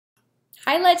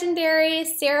Hi Legendary,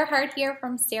 Sarah Hart here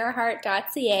from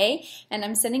Sarahhart.ca, and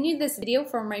I'm sending you this video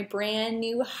from my brand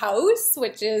new house,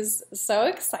 which is so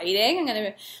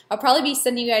exciting. I'll probably be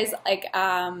sending you guys like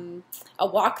a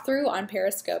walkthrough on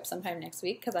Periscope sometime next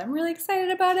week because I'm really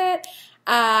excited about it.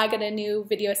 I got a new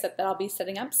video set that I'll be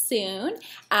setting up soon.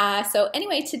 So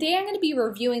anyway, today I'm going to be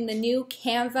reviewing the new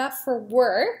Canva for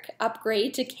Work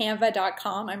upgrade to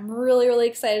Canva.com. I'm really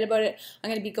excited about it.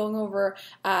 I'm going to be going over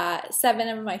 7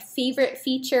 of my favorite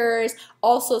features,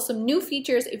 also some new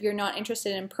features if you're not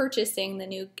interested in purchasing the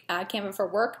new Canva for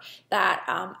Work that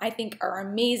I think are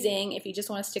amazing. If you just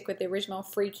want to stick with the original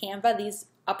free Canva, these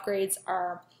upgrades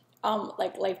are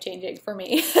like life-changing for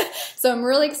me. So I'm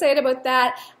really excited about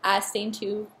that. Stay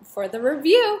tuned for the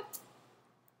review.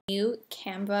 New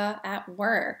Canva at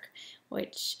Work,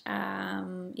 which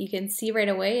you can see right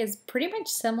away is pretty much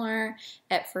similar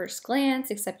at first glance,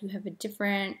 except you have a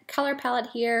different color palette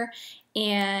here,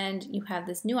 and you have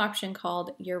this new option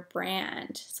called Your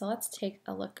Brand. So let's take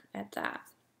a look at that.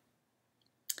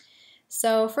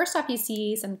 So first off, you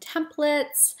see some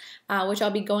templates, which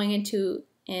I'll be going into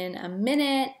in a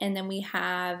minute, and then we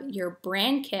have your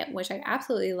brand kit, which I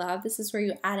absolutely love. This is where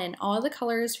you add in all the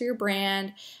colors for your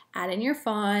brand, add in your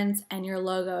fonts and your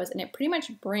logos, and it pretty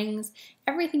much brings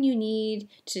everything you need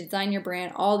to design your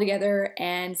brand all together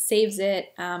and saves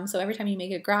it. So every time you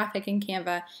make a graphic in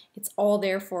Canva, it's all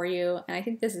there for you, and I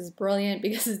think this is brilliant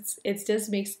because it just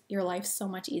makes your life so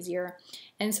much easier.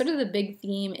 And sort of the big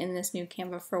theme in this new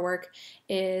Canva for Work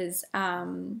is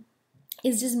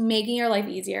just making your life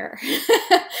easier.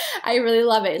 I really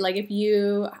love it. Like if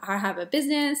you have a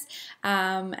business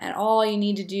and all you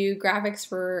need to do graphics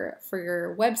for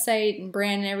your website and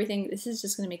brand and everything, this is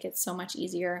just going to make it so much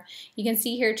easier. You can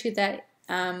see here too that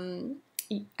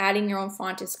adding your own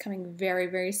font is coming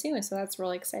very soon, so that's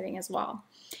really exciting as well.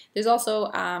 There's also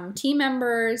team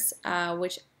members,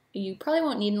 which you probably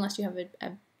won't need unless you have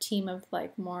a team of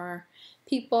like more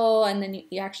people, and then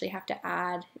you actually have to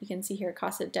add. You can see here it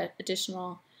costs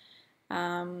additional,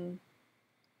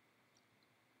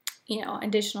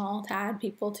 additional to add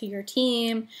people to your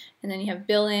team, and then you have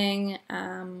billing,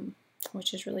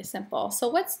 which is really simple. So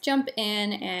let's jump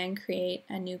in and create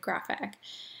a new graphic,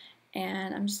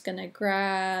 and I'm just gonna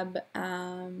grab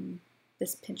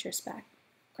this Pinterest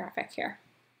graphic here.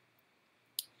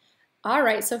 All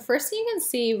right, so first thing you can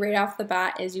see right off the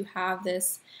bat is you have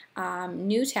this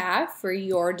new tab for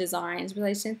your designs,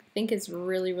 which I think is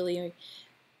really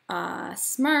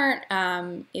smart.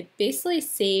 It basically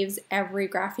saves every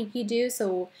graphic you do,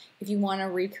 so if you want to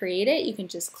recreate it, you can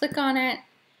just click on it,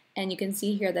 and you can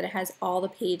see here that it has all the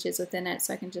pages within it,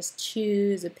 so I can just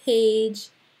choose a page.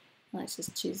 Let's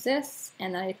just choose this,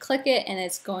 and then I click it, and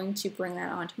it's going to bring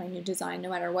that onto my new design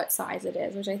no matter what size it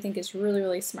is, which I think is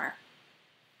really smart.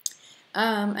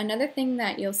 Another thing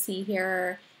that you'll see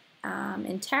here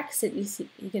in text,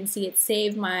 you can see it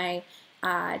saved my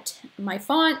my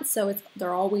font, so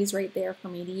they're always right there for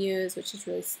me to use, which is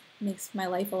really makes my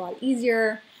life a lot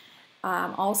easier.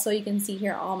 Also, you can see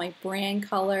here all my brand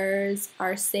colors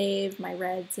are saved, my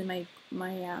reds and my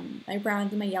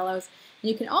browns and my yellows. And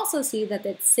you can also see that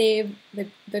it saved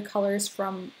the colors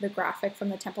from the graphic from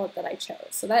the template that I chose.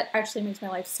 So that actually makes my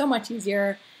life so much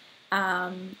easier.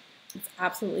 It's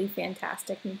absolutely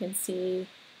fantastic. You can see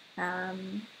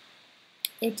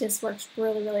it just works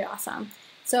really awesome.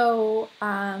 So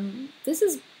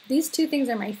these two things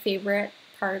are my favorite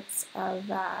parts of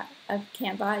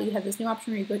Canva. You have this new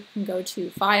option where you can go to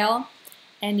File,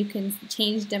 and you can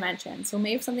change dimensions. So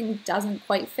maybe if something doesn't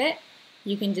quite fit,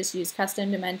 you can just use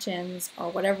custom dimensions or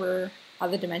whatever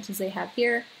other dimensions they have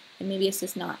here. And maybe it's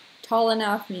just not tall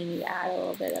enough, and you need to add a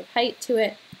little bit of height to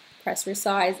it. Press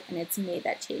Resize, and it's made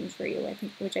that change for you,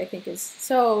 which I think is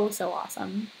so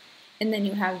awesome. And then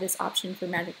you have this option for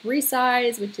Magic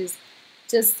Resize, which is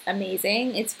just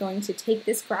amazing. It's going to take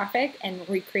this graphic and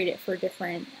recreate it for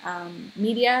different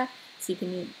media. So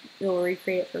you'll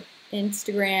recreate it for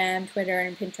Instagram, Twitter,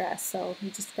 and Pinterest. So you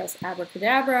just press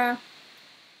Abracadabra,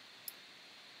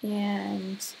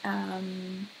 and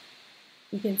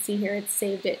you can see here it's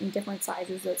saved it in different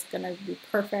sizes. So it's going to be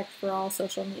perfect for all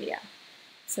social media.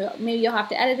 So maybe you'll have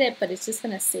to edit it, but it's just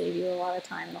going to save you a lot of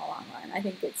time in the long run. I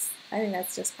think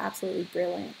that's just absolutely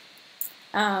brilliant.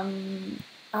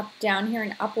 Down here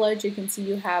in Upload, you can see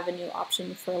you have a new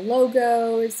option for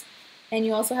logos, and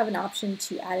you also have an option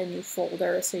to add a new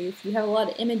folder. So if you have a lot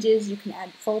of images, you can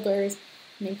add folders,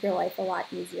 make your life a lot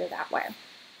easier that way.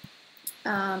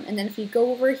 And then if you go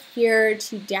over here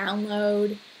to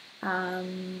download,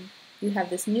 you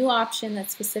have this new option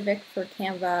that's specific for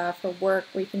Canva for Work,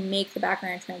 where you can make the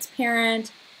background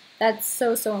transparent, That's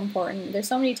so, so important. There's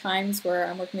so many times where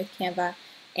I'm working with Canva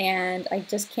and I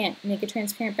just can't make a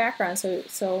transparent background.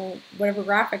 So whatever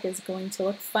graphic is going to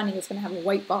look funny, it's going to have a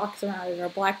white box around it or a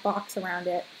black box around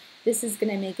it. This is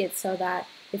going to make it so that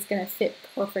it's going to fit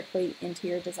perfectly into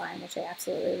your design, which I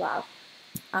absolutely love.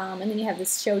 And then you have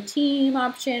this show team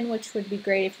option, which would be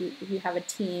great if you have a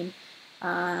team.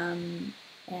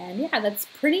 And yeah, that's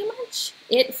pretty much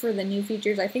it for the new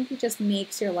features. I think it just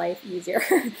makes your life easier.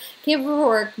 Canva for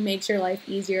Work makes your life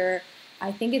easier.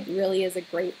 I think it really is a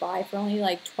great buy for only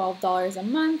like $12 a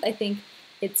month. I think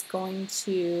it's going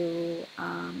to,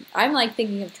 I'm like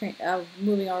thinking of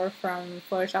moving over from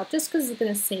Photoshop just because it's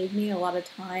going to save me a lot of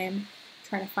time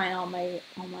trying to find all my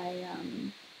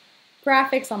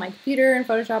graphics on my computer in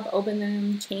Photoshop, open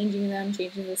them, changing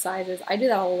the sizes. I do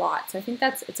that a lot, so I think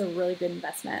it's a really good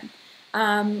investment.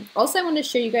 Also, I wanted to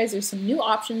show you guys there's some new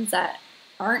options that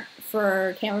aren't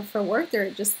for Canva for Work.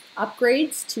 They're just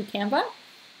upgrades to Canva.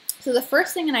 So the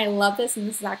first thing, and I love this, and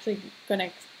this is actually going to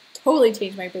totally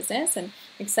change my business, and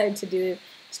I'm excited to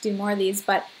do more of these.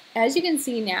 But as you can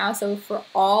see now, so for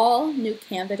all new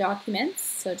Canva documents,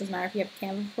 so it doesn't matter if you have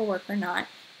Canva for Work or not,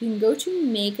 you can go to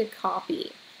make a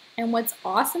copy. And what's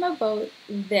awesome about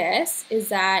this is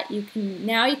that you can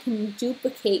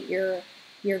duplicate your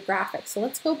graphics. So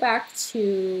let's go back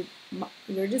to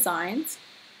your designs.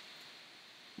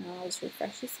 I'll just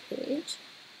refresh this page.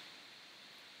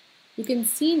 You can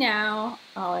see now,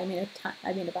 oh, I made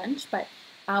a bunch, but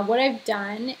what I've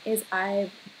done is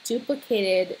I've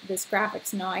duplicated this graphic.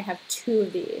 So now I have 2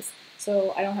 of these.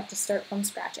 So I don't have to start from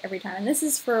scratch every time. And this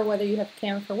is for whether you have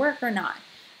Canva for Work or not.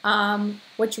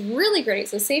 What's really great,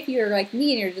 so say if you're like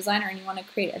me and you're a designer and you want to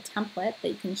create a template that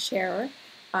you can share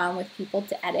with people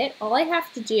to edit, all I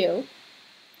have to do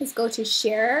is go to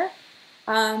share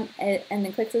and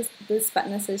then click this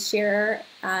button that says share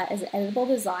as an editable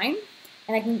design,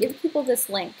 and I can give people this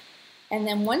link. And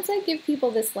then once I give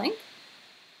people this link,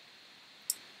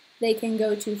 they can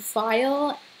go to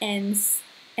file and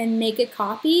make a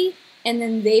copy, and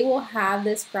then they will have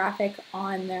this graphic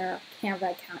on their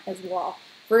Canva account as well.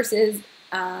 Versus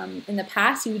in the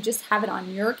past, you would just have it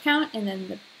on your account, and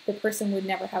then the person would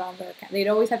never have it on their account. They'd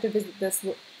always have to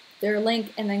visit their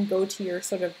link and then go to your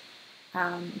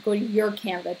go to your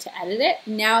Canva to edit it.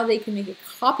 Now they can make a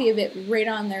copy of it right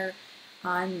on their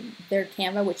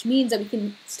Canva, which means that we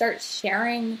can start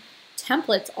sharing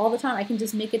templates all the time. I can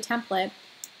just make a template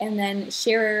and then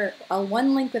share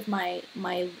one link with my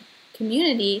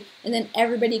community, and then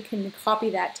everybody can copy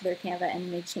that to their Canva and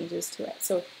make changes to it.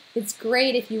 So it's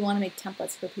great if you want to make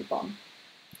templates for people.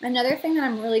 Another thing that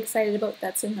I'm really excited about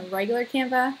that's in the regular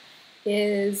Canva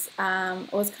is, it's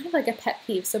kind of like a pet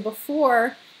peeve. So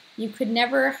before, you could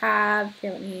never have,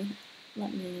 here,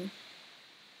 let me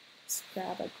just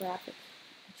grab a graphic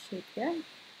shape here.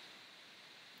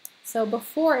 So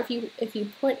before, if you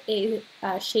put a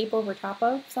shape over top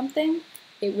of something,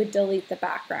 it would delete the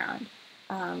background.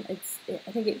 I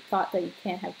think it thought that you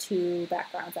can't have 2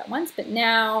 backgrounds at once, but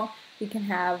now you can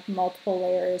have multiple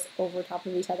layers over top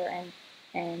of each other,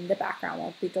 and the background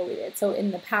won't be deleted. So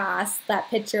in the past, that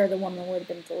picture of the woman would have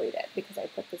been deleted because I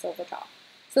put this over top.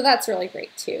 So that's really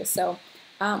great too. So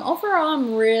overall,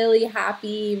 I'm really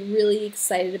happy, really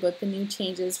excited about the new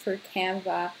changes for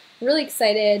Canva. Really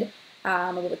excited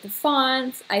about the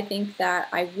fonts. I think that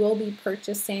I will be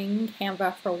purchasing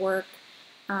Canva for Work.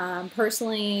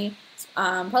 Personally,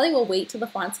 probably will wait till the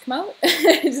fonts come out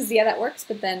to see how that works,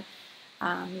 but then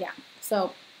yeah,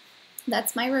 so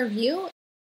that's my review.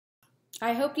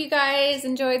 I hope you guys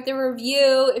enjoyed the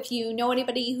review. If you know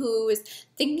anybody who is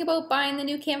thinking about buying the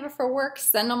new Canva for Work,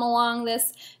 send them along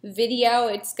this video.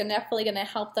 It's definitely going to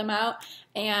help them out.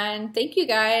 And thank you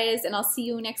guys, and I'll see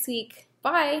you next week.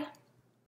 Bye.